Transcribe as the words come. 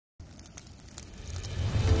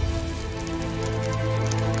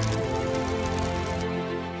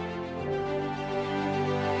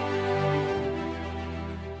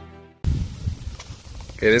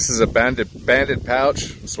Okay, this is a banded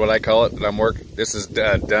pouch. That's what I call it that I'm working. This is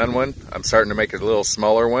a done one. I'm starting to make a little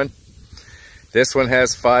smaller one. This one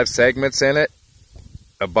has 5 segments in it,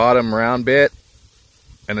 a bottom round bit,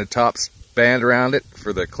 and a top band around it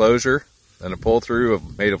for the closure, and a pull through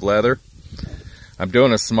made of leather. I'm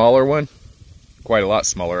doing a smaller one, quite a lot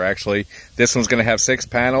smaller actually. This one's going to have 6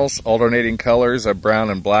 panels, alternating colors of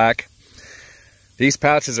brown and black. These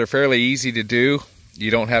pouches are fairly easy to do. You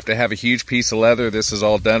don't have to have a huge piece of leather. This is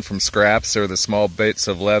all done from scraps or the small bits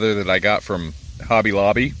of leather that I got from Hobby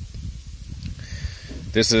Lobby.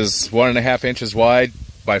 This is 1.5 inches wide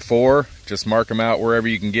by 4. Just mark them out wherever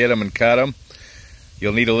you can get them and cut them.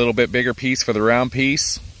 You'll need a little bit bigger piece for the round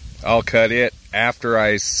piece. I'll cut it after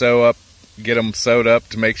I get them sewed up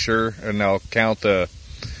to make sure, and I'll count the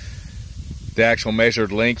actual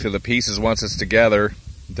measured length of the pieces once it's together.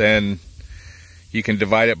 Then you can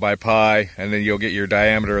divide it by pi, and then you'll get your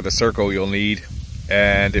diameter of the circle you'll need.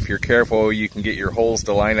 And if you're careful, you can get your holes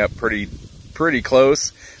to line up pretty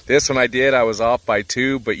close. This one I was off by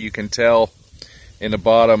 2, but you can tell in the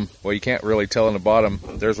bottom, well, you can't really tell in the bottom.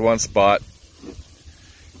 There's one spot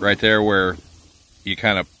right there where you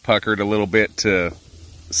kind of puckered a little bit to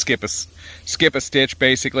skip a stitch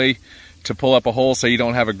basically to pull up a hole so you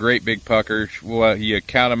don't have a great big pucker. Well, you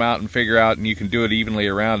count them out and figure out, and you can do it evenly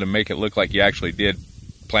around and make it look like you actually did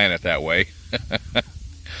plan it that way.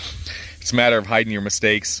 It's a matter of hiding your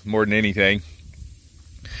mistakes more than anything.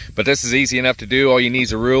 But this is easy enough to do. All you need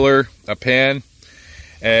is a ruler, a pen,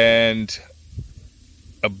 and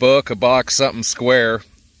a book, a box, something square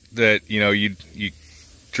that, you know, you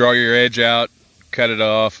draw your edge out, cut it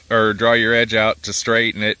off, or draw your edge out to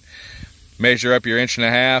straighten it. Measure up your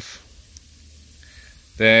 1.5 inches.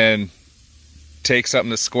 Then take something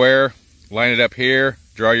that's square, line it up here,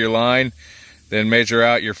 draw your line, then measure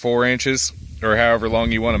out your 4 inches or however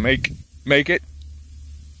long you want to make it,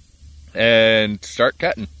 and start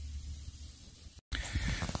cutting.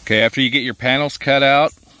 Okay, after you get your panels cut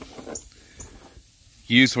out,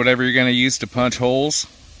 use whatever you're going to use to punch holes,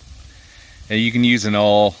 and you can use an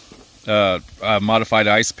modified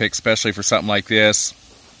ice pick, especially for something like this.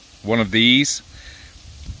 One of these,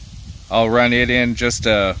 I'll run it in just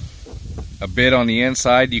a bit on the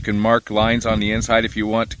inside. You can mark lines on the inside if you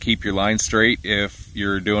want to keep your line straight if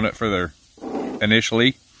you're doing it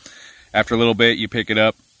initially. After a little bit, you pick it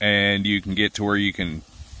up and you can get to where you can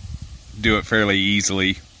do it fairly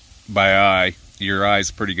easily by eye. Your eye's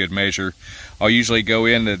a pretty good measure. I'll usually go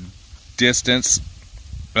in the distance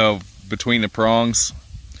of between the prongs,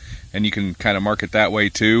 and you can kind of mark it that way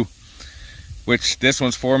too. Which this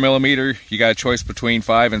one's 4mm. You got a choice between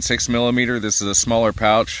 5 and 6mm. This is a smaller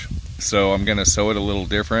pouch, so I'm gonna sew it a little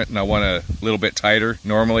different, and I want a little bit tighter.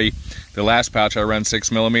 Normally, the last pouch I run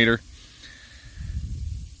 6mm,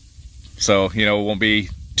 so you know it won't be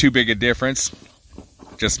too big a difference.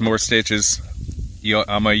 Just more stitches.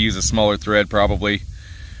 I'm gonna use a smaller thread probably,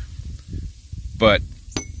 but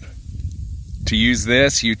to use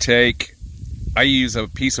this, I use a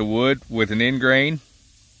piece of wood with an end grain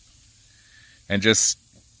and just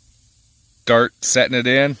start setting it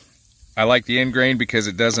in. I like the end grain because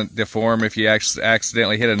it doesn't deform. If you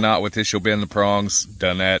accidentally hit a knot with this, you'll bend the prongs.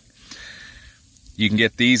 Done that. You can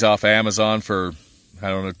get these off Amazon for, I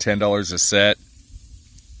don't know, $10 a set,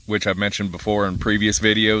 which I've mentioned before in previous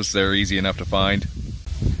videos. They're easy enough to find.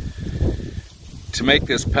 To make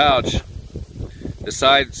this pouch, the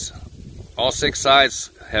sides, all 6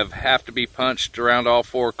 sides have to be punched around all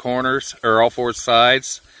 4 corners, or all 4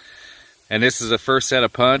 sides. And this is the first set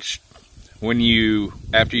of punch.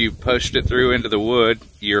 After you've pushed it through into the wood,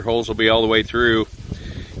 your holes will be all the way through.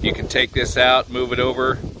 You can take this out, move it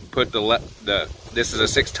over, put this is a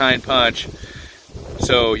 6-tine punch.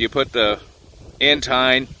 So you put the end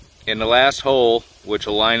tine in the last hole, which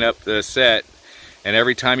will line up the set, and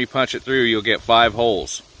every time you punch it through, you'll get 5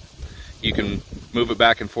 holes. You can move it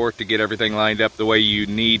back and forth to get everything lined up the way you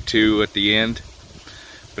need to at the end.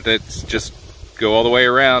 But that's just go all the way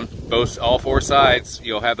around, all 4 sides.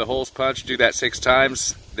 You'll have the holes punched, do that 6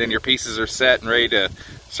 times, then your pieces are set and ready to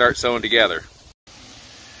start sewing together.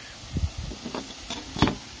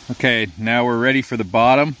 Okay, now we're ready for the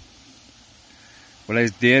bottom. What I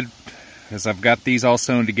did is I've got these all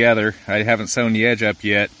sewn together. I haven't sewn the edge up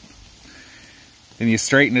yet. Then you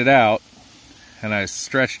straighten it out, and I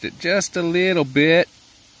stretched it just a little bit,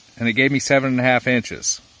 and it gave me 7.5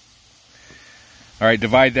 inches. Alright,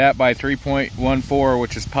 divide that by 3.14,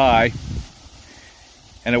 which is pi,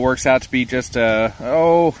 and it works out to be just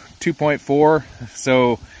 2.4.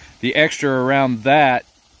 So the extra around that,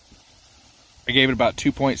 I gave it about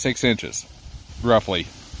 2.6 inches, roughly.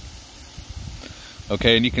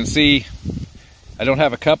 Okay, and you can see I don't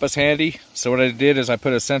have a compass handy, so what I did is I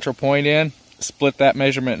put a central point in, split that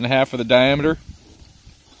measurement in half for the diameter,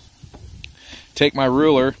 take my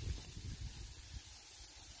ruler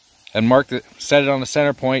and set it on the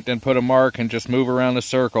center point, then put a mark and just move around the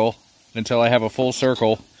circle until I have a full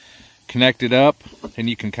circle connected up, and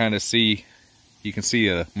you can kind of see,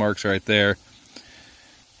 the marks right there.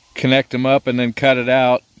 Connect them up and then cut it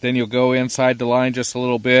out. Then you'll go inside the line just a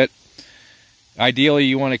little bit. Ideally,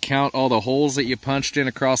 you want to count all the holes that you punched in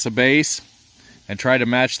across the base and try to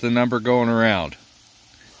match the number going around.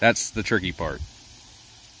 That's the tricky part.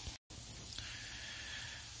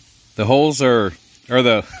 The holes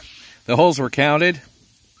the holes were counted.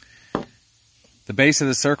 The base of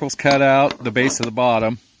the circle's cut out, the base of the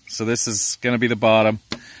bottom. So this is going to be the bottom.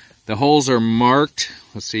 The holes are marked.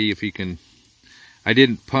 Let's see if you can. I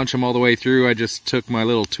didn't punch them all the way through. I just took my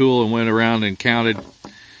little tool and went around and counted,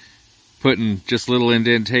 putting just little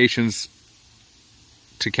indentations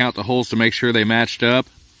to count the holes to make sure they matched up.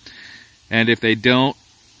 And if they don't,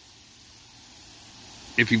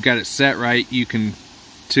 if you've got it set right, you can,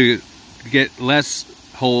 to get less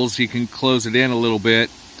holes, you can close it in a little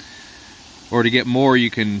bit, or to get more,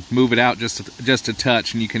 you can move it out just a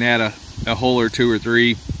touch, and you can add a hole or two or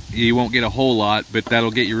three. You won't get a whole lot, but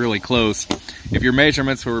that'll get you really close. If your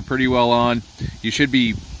measurements were pretty well on, you should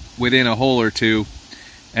be within a hole or two,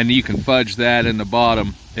 and you can fudge that in the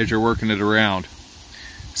bottom as you're working it around.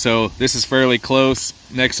 So this is fairly close.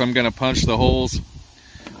 Next, I'm going to punch the holes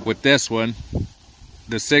with this one.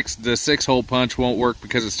 The six hole punch won't work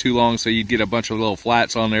because it's too long, so you'd get a bunch of little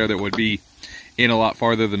flats on there that would be in a lot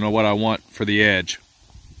farther than what I want for the edge.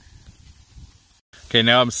 Okay,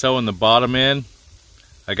 now I'm sewing the bottom in.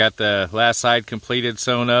 I got the last side completed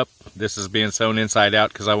sewn up. This is being sewn inside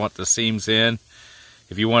out because I want the seams in.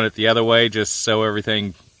 If you want it the other way, just sew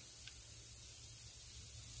everything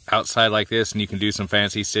outside like this, and you can do some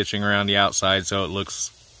fancy stitching around the outside so it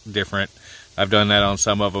looks different. I've done that on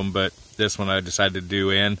some of them, but this one I decided to do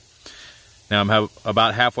in. Now I'm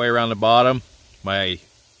about halfway around the bottom. My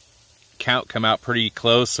count come out pretty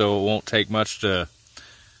close, so it won't take much to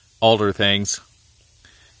alter things.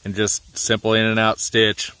 And just simple in and out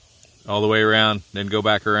stitch all the way around, then go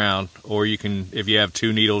back around. Or you can, if you have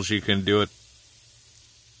two needles, you can do it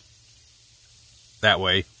that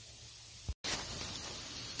way.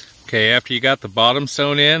 Okay, after you got the bottom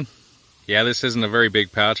sewn in, yeah, this isn't a very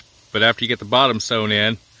big pouch, but after you get the bottom sewn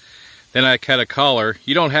in, then I cut a collar.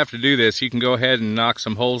 You don't have to do this. You can go ahead and knock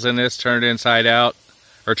some holes in this, turn it inside out,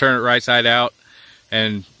 or turn it right side out,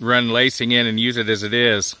 and run lacing in and use it as it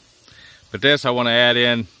is. But this, I want to add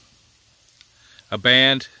in a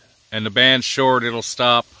band, and the band's short, it'll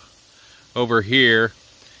stop over here.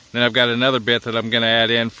 Then I've got another bit that I'm going to add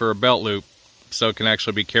in for a belt loop, so it can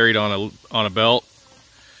actually be carried on a belt,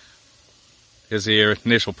 is the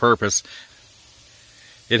initial purpose.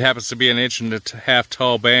 It happens to be an 1.5 inch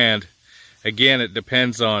tall band. Again, it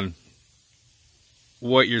depends on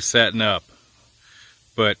what you're setting up.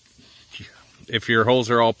 But if your holes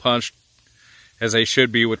are all punched as they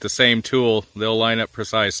should be with the same tool, they'll line up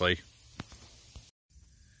precisely.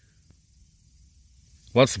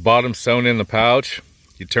 Once the bottom's sewn in the pouch,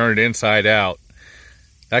 you turn it inside out.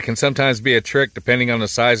 That can sometimes be a trick depending on the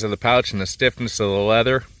size of the pouch and the stiffness of the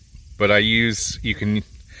leather, but you can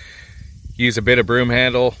use a bit of broom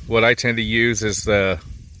handle. What I tend to use is the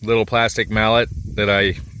little plastic mallet that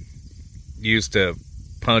I use to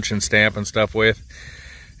punch and stamp and stuff with,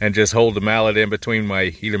 and just hold the mallet in between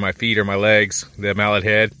either my feet or my legs, the mallet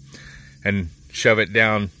head, and shove it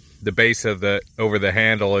down the base of over the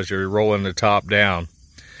handle as you're rolling the top down.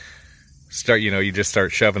 You just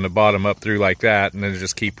start shoving the bottom up through like that, and then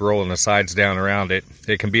just keep rolling the sides down around it.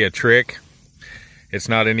 It can be a trick. It's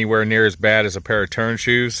not anywhere near as bad as a pair of turn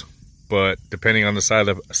shoes, but depending on the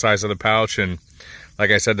size of the pouch and, like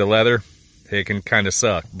I said, the leather, it can kind of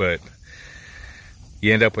suck, but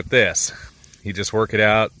you end up with this. You just work it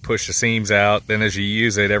out, push the seams out, then as you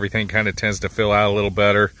use it, everything kind of tends to fill out a little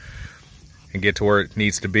better and get to where it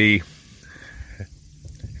needs to be,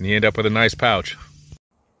 and you end up with a nice pouch.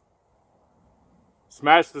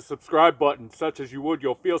 Smash the subscribe button, such as you would,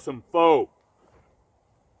 you'll feel some foe.